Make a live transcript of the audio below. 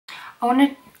I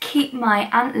want to keep my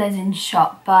antlers in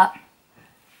shot, but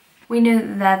we know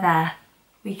that they're there.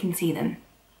 We can see them.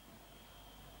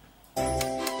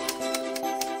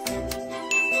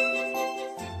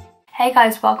 Hey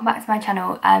guys, welcome back to my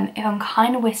channel. If I'm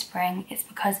kind of whispering, it's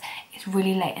because it's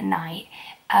really late at night,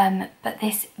 but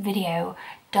this video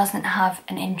doesn't have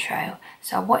an intro,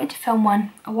 so I wanted to film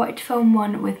one. I wanted to film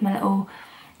one with my little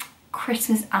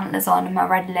Christmas antlers on and my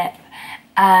red lip,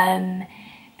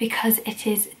 because it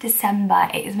is December.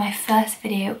 It is my first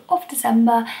video of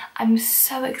December. I'm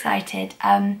so excited.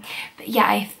 But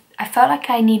yeah, I felt like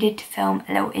I needed to film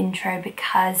a little intro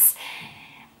because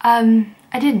I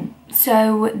didn't.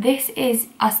 So this is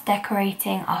us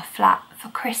decorating our flat for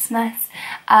Christmas.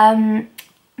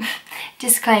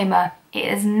 Disclaimer, it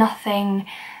is nothing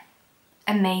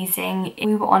amazing.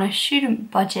 We were on a student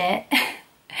budget,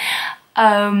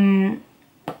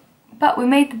 but we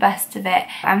made the best of it.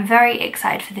 I'm very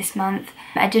excited for this month.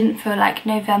 I didn't feel like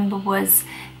November was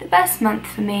the best month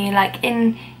for me, like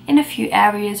in a few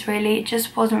areas really. It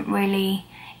just wasn't really,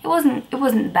 it wasn't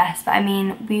the best, but I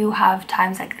mean, we all have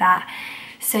times like that.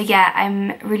 So yeah,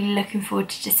 I'm really looking forward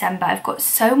to December. I've got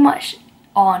so much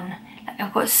on, like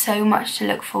I've got so much to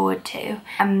look forward to.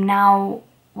 I'm now,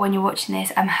 when you're watching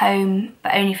this, I'm home,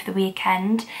 but only for the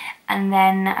weekend. And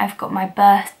then I've got my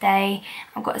birthday,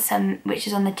 I've got some, which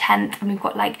is on the 10th, and we've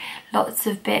got like lots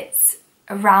of bits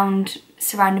around,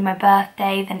 surrounding my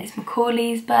birthday. Then it's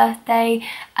Macaulay's birthday.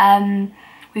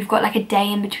 We've got like a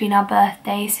day in between our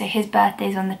birthdays, so his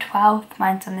birthday's on the 12th,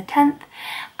 mine's on the 10th.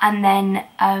 And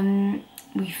then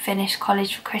we finished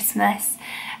college for Christmas,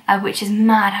 which is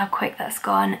mad how quick that's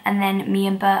gone. And then me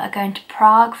and Bert are going to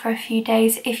Prague for a few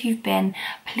days. If you've been,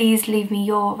 please leave me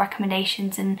your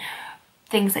recommendations and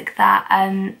things like that,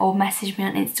 or message me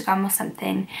on Instagram or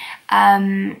something,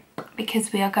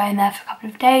 because we are going there for a couple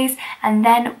of days. And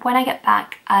then when I get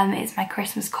back, it's my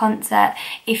Christmas concert.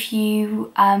 If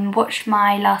you watched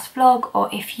my last vlog, or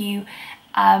if you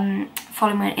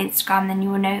follow me on Instagram, then you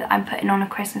will know that I'm putting on a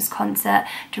Christmas concert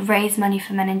to raise money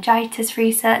for meningitis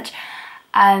research.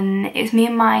 It was me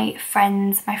and my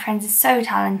friends. My friends are so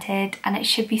talented, and it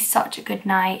should be such a good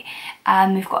night.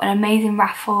 We've got an amazing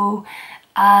raffle.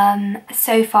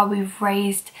 So far we've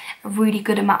raised a really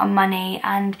good amount of money,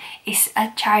 and it's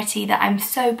a charity that I'm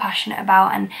so passionate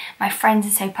about, and my friends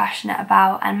are so passionate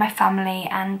about, and my family,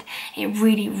 and it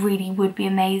really would be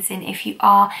amazing if you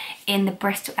are in the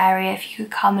Bristol area, if you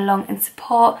could come along and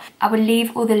support. I will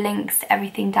leave all the links to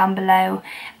everything down below.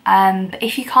 But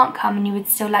if you can't come and you would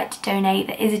still like to donate,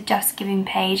 there is a Just Giving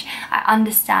page. I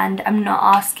understand, I'm not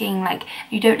asking, like,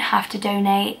 you don't have to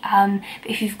donate, but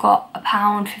if you've got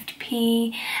 £1,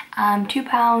 50p,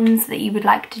 £2 that you would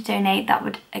like to donate, that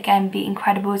would again be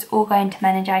incredible. It's all going to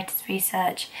meningitis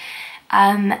research.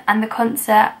 And the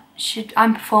concert,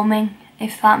 I'm performing,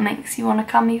 if that makes you want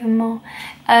to come even more.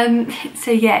 So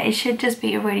yeah, it should just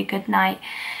be a really good night.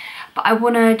 But I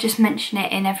want to just mention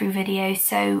it in every video,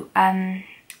 so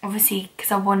obviously,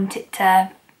 because I want it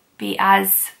to be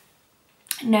as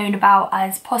known about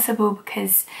as possible,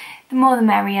 because the more the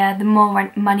merrier, the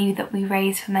more money that we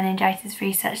raise for meningitis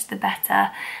research, the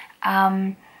better.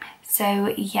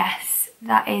 So yes,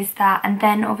 that is that. And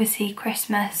then obviously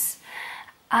Christmas,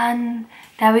 and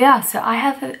there we are. So I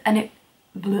have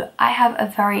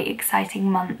a very exciting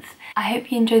month. I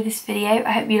hope you enjoyed this video.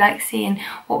 I hope you like seeing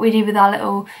what we do with our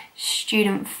little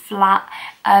student flat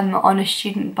on a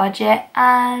student budget.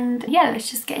 And yeah,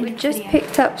 let's just get into the video. We just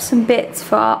picked up some bits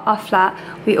for our flat.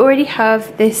 We already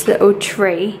have this little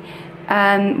tree.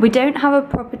 We don't have a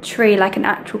proper tree, like an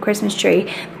actual Christmas tree,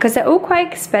 because they're all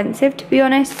quite expensive, to be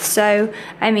honest. So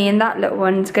I mean, that little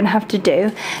one's gonna have to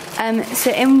do.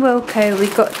 So in Wilko we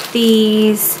got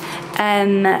these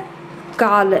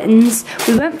garlands.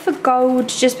 We went for gold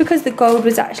just because the gold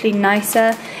was actually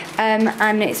nicer,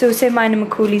 and it's also mine and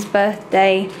Macaulay's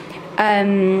birthday.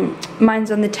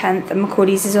 Mine's on the 10th and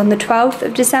Macaulay's is on the 12th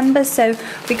of December, so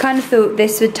we kind of thought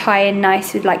this would tie in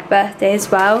nice with like birthday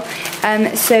as well.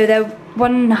 So they're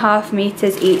 1.5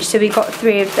 meters each, so we got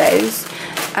 3 of those.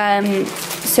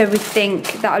 So we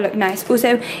think that'll look nice.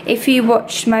 Also, if you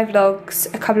watched my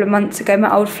vlogs a couple of months ago,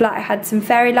 my old flat, I had some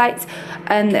fairy lights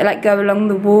that like go along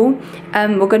the wall.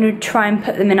 We're going to try and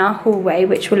put them in our hallway,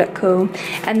 which will look cool.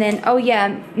 And then, oh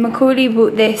yeah, Macaulay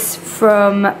bought this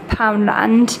from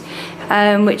Poundland,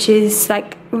 which is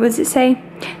like, what does it say?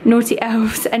 Naughty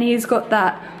Elves, and he's got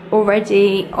that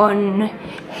already on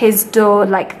his door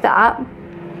like that.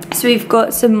 So we've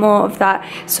got some more of that.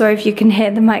 Sorry if you can hear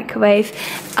the microwave.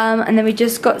 And then we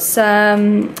just got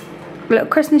some little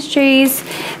Christmas trees.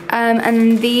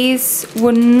 And these,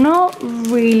 we're not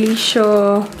really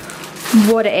sure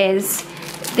what it is.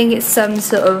 think it's some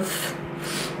sort of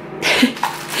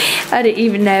I don't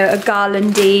even know, a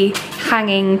garlandy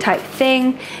hanging type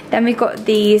thing. Then we got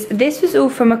these. This was all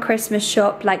from a Christmas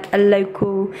shop, like a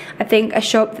local, I think a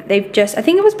shop that they've just, I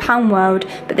think it was Pound World,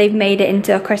 but they've made it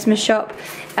into a Christmas shop.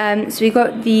 So we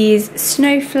got these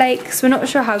snowflakes. We're not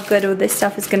sure how good all this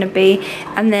stuff is going to be.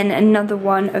 And then another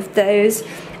one of those.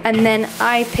 And then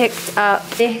I picked up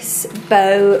this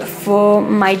bow for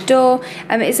my door.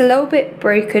 It's a little bit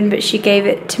broken, but she gave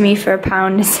it to me for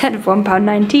 £1 instead of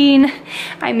 £1.19.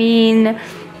 I mean,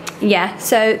 yeah,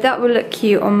 so that will look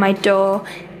cute on my door.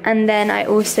 And then I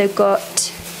also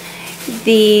got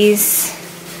these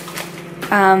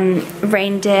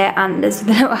reindeer antlers with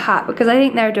a little hat because I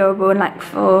think they're adorable and like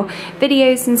for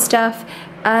videos and stuff.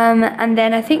 And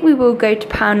then I think we will go to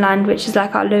Poundland, which is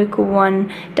like our local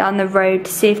one down the road,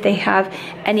 to see if they have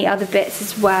any other bits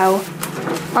as well.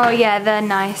 Oh yeah, they're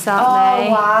nice, aren't they?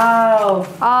 Oh wow.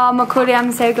 Oh Macaulay,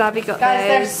 I'm so glad we got those. Guys,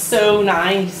 they're so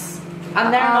nice.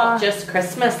 And they're not just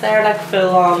Christmas, they're like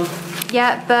full on.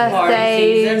 Yeah,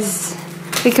 birthdays.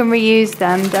 We can reuse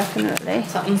them, definitely.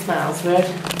 Something smells weird.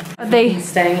 They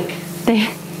stink. They.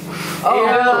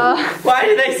 Oh. Why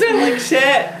do they smell like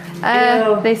shit?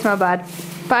 They smell bad.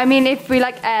 But I mean, if we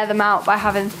like air them out by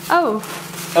having. Oh.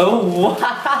 Oh wow.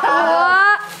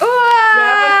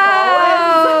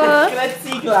 Wow. Let's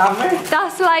see glamour.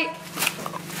 That's like.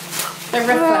 They're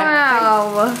reflecting.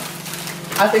 Wow.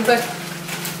 I think like.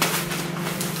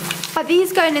 Are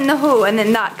these going in the hall and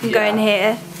then that can go in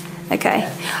here? Okay.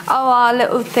 Yeah. Oh, our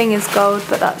little thing is gold,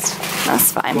 but that's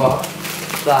fine. What?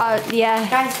 That. Yeah.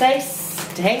 Guys, they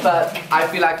stink. But I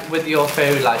feel like with your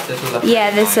food, like this will look.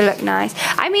 Yeah, this will look nice.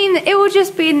 I mean, it will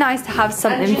just be nice to have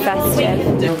something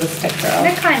festive. Do the sticker on.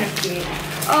 They're kind of cute.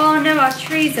 Oh no, our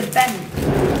trees are bent.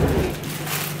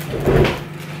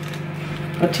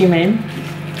 What do you mean?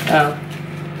 Oh.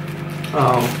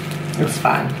 Oh. It's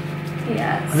fine.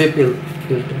 Yes. Maybe.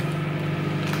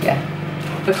 Yeah.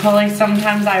 Because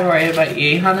sometimes I worry about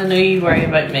you, Hannah. I know you worry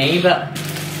about me, but.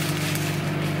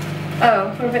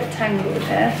 Oh, we're a bit tangled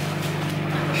here.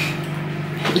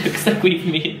 It looks like we've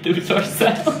made those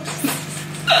ourselves.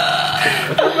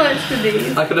 How much for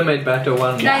these? I could have made better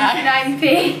ones. 99p.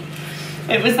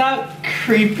 It was that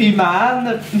creepy man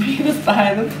that made us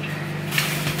buy them.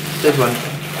 This one.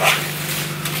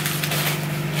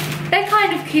 They're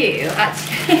kind of cute,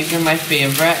 actually. These are my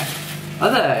favourite.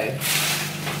 Are they?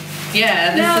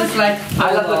 Yeah, this is like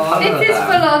I love the colour. This is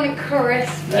full on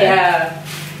Christmas. Yeah.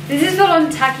 This is full on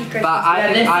tacky Christmas. But I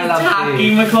think this I is love tacky,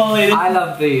 these. Macaulay. I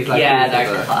love these. Like yeah, these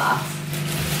they're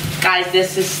class. Guys,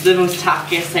 this is the most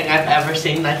tackiest thing I've ever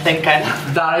seen. I think I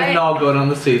love. That is not good on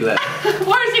the ceiling.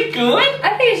 Where's it going?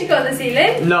 I think it should go on the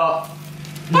ceiling. No.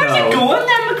 Where's it going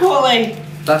then, Macaulay?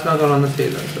 That's not going on the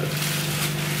ceiling. So.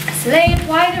 Slave,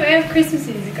 why do we have Christmas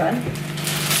music on?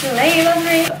 Slave on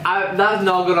me. That's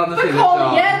not good on the ceiling.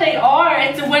 Macaulay, yeah, they are.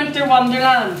 It's a winter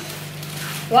wonderland.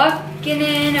 Walking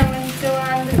in a winter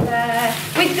wonderland.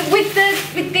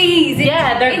 With these.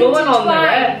 Yeah, they're going on the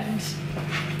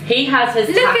roof. He has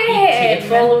his tacky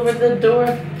tape all over the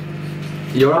door.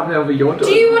 You're having over your door.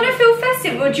 Do you want to feel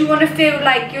festive or do you want to feel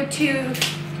like you're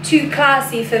too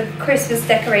classy for Christmas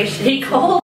decorations? He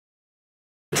called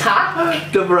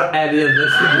tack. Don't worry, any of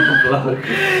this in the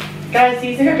vlog. Guys,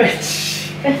 these are a bit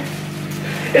shit.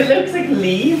 It looks like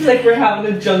leaves, like we're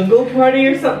having a jungle party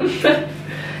or something.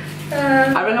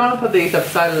 I really want to put these up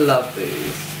because I love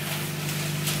these.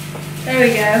 There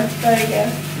we go. There we go.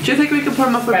 Do you think we can put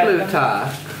them up with Spread blue them.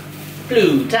 tack?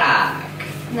 Blue tack.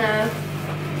 No.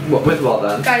 What, with what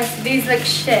then? Guys, these look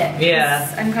shit.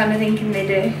 Yeah. I'm kind of thinking they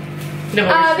do. No,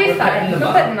 I'll be fine. We'll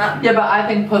put them up. Yeah, but I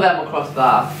think put them across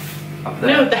that. Up there.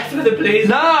 No, that's where the blues.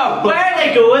 No! Where are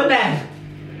they going then?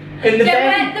 In the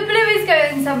Yeah, bed? the blue is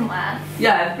going somewhere.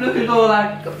 Yeah, blue could go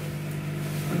like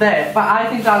there, but I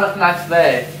think that looks nice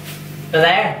there.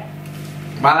 There.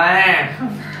 Ballet.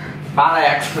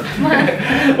 Ballet.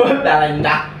 What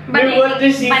Belinda? What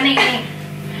does she? Banana.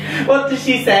 What does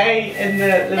she say in the?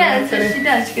 Yeah, that's what she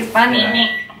does. She goes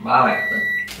banana. Ballet.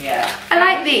 Yeah. I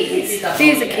like these.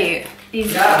 These are cute.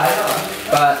 These Yeah, I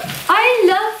know. But I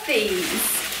love these.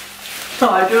 no,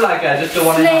 I do like it. I just don't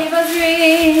want it Slave of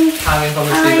ring. hanging from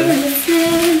the I'm ceiling.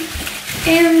 listening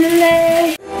in the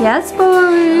lake. Yes,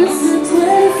 boys.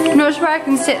 I'm not sure where I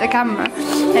can sit the camera.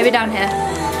 Maybe down here.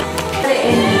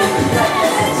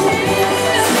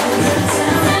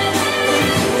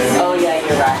 Oh yeah,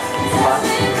 you're right.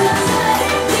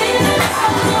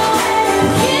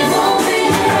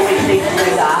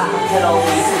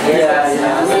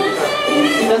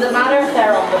 Does it matter if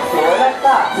they're on the floor like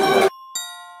that?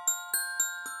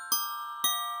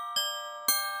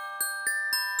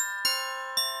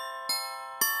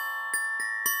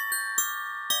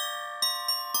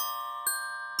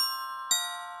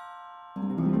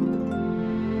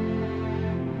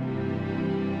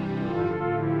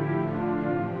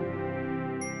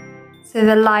 So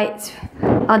the lights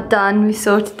are done. We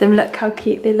sorted them. Look how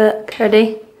cute they look.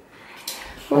 Ready?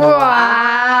 Wow!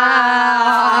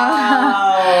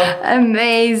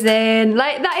 Amazing.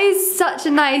 Like, that is such a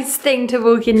nice thing to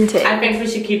walk into. I think we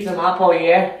should keep them up all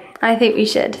year. I think we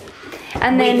should.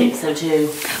 And then we think so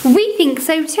too. We think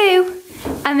so too.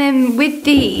 And then with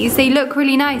these, they look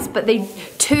really nice, but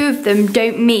two of them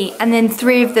don't meet, and then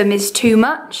 3 of them is too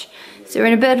much. So we're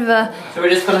in a bit of a... So we're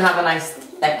just gonna have a nice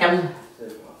thick one.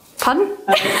 Pardon?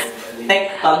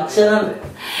 Thick bunch of them.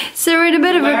 So we're in a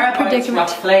bit of a predicament.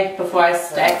 Roughly before I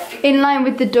stick. In line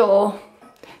with the door.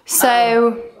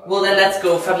 So... well then let's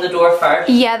go from the door first.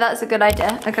 Yeah, that's a good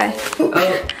idea. Okay.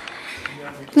 Oh.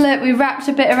 Look, we wrapped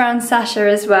a bit around Sasha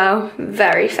as well.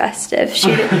 Very festive.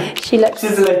 She looks...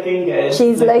 She's looking good.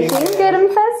 She's looking good and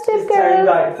festive, girl. Turned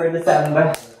out for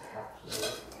December.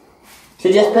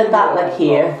 So just put that like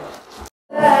here.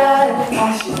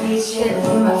 We should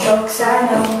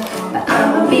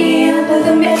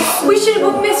have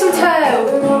put mistletoe.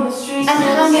 And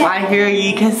hung it. I hear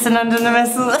you kissing under the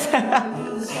mistletoe.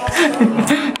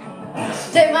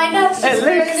 Don't mind us. It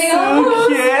looks so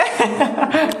cute.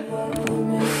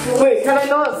 Wait, can I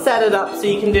not set it up so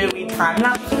you can do a wee time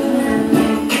lapse?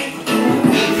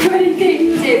 What do you think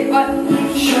you do? What?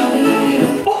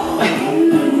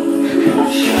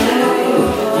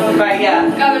 Right, yeah.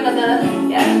 Grab another.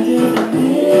 Yeah.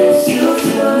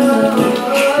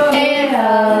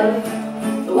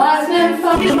 The wise men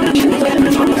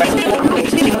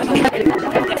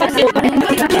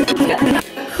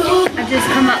I've just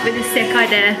come up with a sick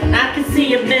idea. I can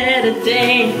see a better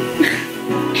day.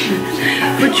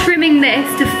 We're trimming this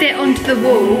to fit onto the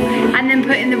wall and then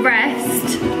putting the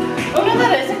rest Oh no,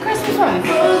 that is a Christmas one.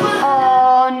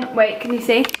 on, wait, can you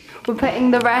see? We're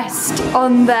putting the rest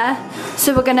on there.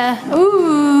 So we're gonna,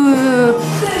 ooh.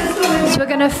 So we're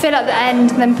gonna fill up the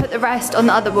end and then put the rest on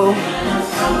the other wall.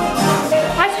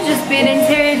 I should just be an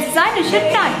interior designer,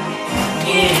 shouldn't I?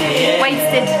 Yeah.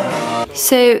 Wasted.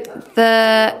 So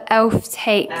the elf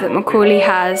tape that Macaulay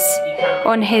has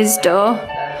on his door,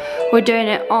 we're doing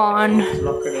it on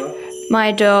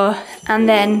my door, and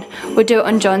then we'll do it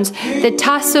on John's. The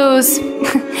tassels,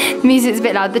 the music's a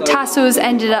bit loud, the tassels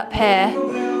ended up here.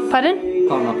 Pardon?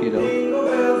 Can't lock your door.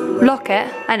 Lock it?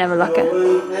 I never lock it.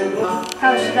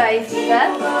 How should I do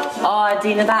that? Oh,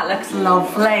 Adina, that looks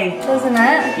lovely. Doesn't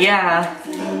it? Yeah.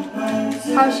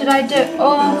 How should I do it?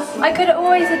 Or I could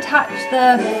always attach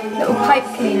the little pipe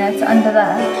cleaner to under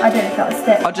there. I don't know if that will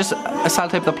stick. I'll just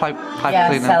sellotape the pipe Yeah,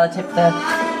 cleaner. sellotape the...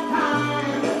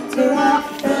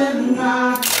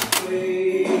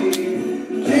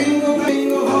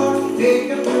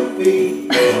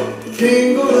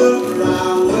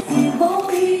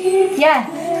 Yeah.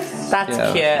 That's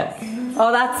Yeah. cute.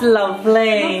 Oh, that's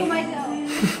lovely.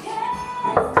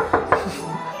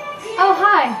 Oh,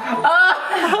 hi. Oh.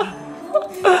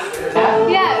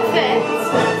 Yeah, it fits.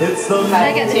 It's the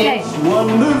I get the shape.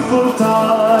 wonderful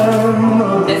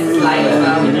time. This is light as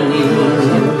well, we don't need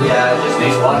wood. Yeah, it just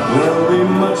needs one. There'll be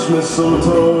much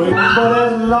mistletoe, but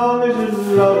as long as you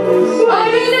love us, Oh,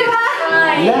 you look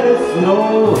fine. let us know.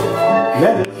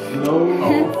 Let us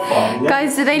know.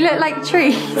 Guys, do they look like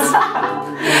trees?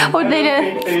 Or do they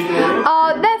look...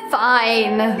 Oh, they're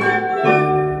fine.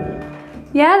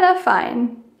 Yeah, they're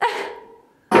fine.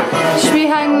 Should we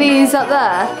hang these up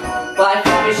there? Well, I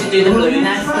think we should do the blue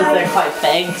next because they're quite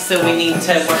big, so we need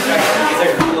to work out how these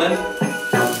are cooling.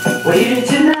 Waiting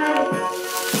tonight.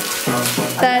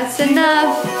 That's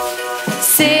enough.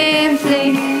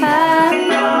 Simply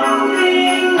happy.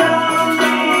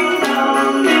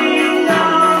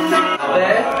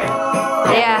 There.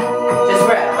 Yeah. Just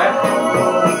wherever.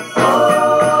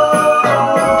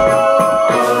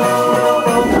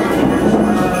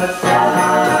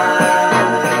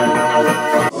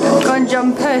 Go on,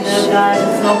 John, push.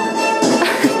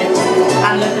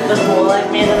 And look at the hole I've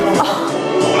made in the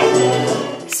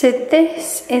wall. So this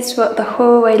is what the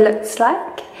hallway looks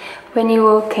like when you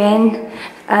walk in.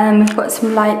 We've got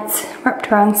some lights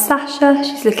wrapped around Sasha.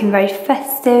 She's looking very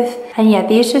festive. And yeah,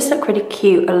 these just look really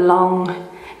cute along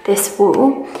this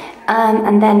wall.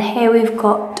 And then here we've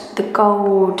got the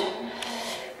gold,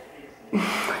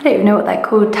 I don't even know what they're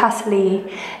called, tassel-y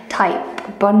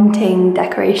type bunting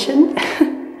decoration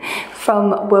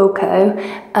from Wilko.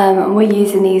 And we're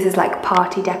using these as like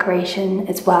party decoration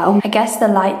as well. I guess the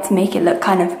lights make it look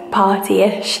kind of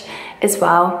party-ish as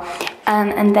well.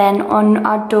 And then on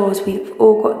our doors, we've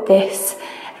all got this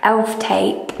elf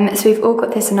tape. So we've all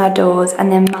got this on our doors,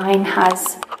 and then mine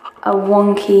has a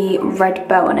wonky red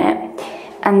bow on it.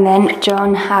 And then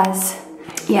John has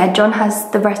yeah, John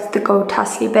has the rest of the gold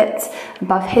tassely bits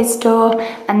above his door,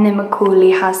 and then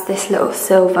Macaulay has this little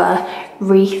silver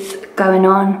wreath going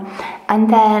on. And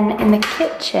then in the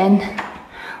kitchen,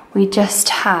 we just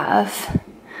have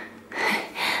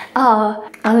our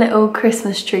little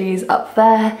Christmas trees up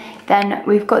there. Then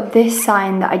we've got this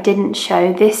sign that I didn't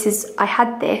show. I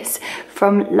had this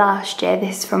from last year.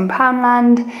 This is from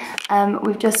Poundland.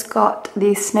 We've just got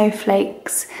these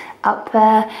snowflakes up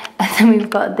there, and then we've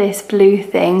got this blue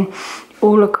thing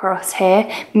all across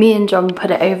here. Me and John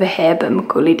put it over here, but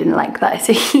Macaulay didn't like that,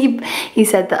 so he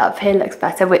said that up here looks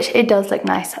better, which it does look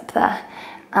nice up there.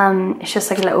 It's just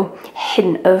like a little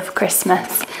hint of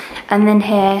Christmas. And then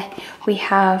here we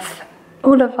have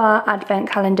all of our advent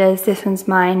calendars. This one's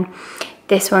mine,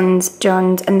 this one's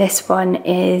John's, and this one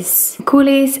is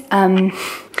Macaulay's.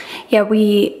 Yeah,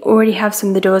 we already have some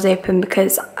of the doors open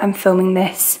because I'm filming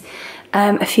this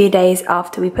a few days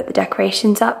after we put the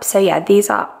decorations up. So yeah, these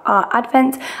are our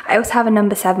advents. I also have a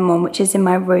number 7 one, which is in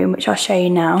my room, which I'll show you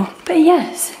now. But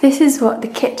yes, this is what the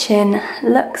kitchen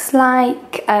looks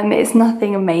like. It's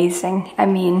nothing amazing. I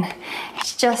mean,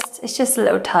 it's just a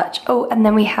little touch. Oh, and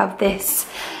then we have this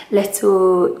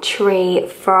little tree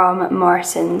from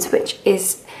Morrison's, which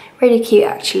is really cute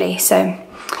actually. So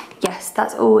yes,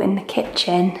 that's all in the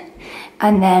kitchen.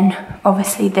 And then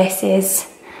obviously this is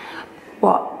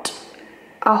what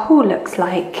our hall looks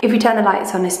like. If we turn the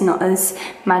lights on, it's not as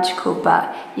magical,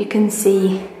 but you can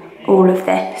see all of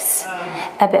this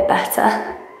a bit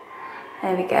better.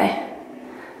 There we go.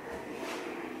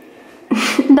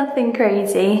 Nothing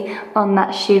crazy on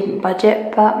that student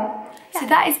budget, but so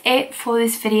that is it for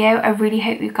this video. I really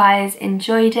hope you guys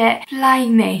enjoyed it.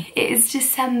 Blimey, it is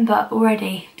December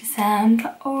already.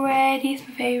 December already is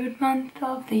my favourite month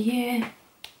of the year.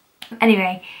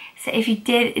 Anyway, so if you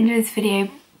did enjoy this video,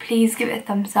 please give it a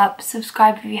thumbs up,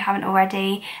 subscribe if you haven't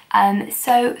already.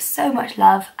 So much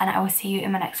love, and I will see you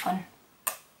in my next one.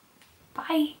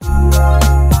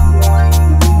 Bye.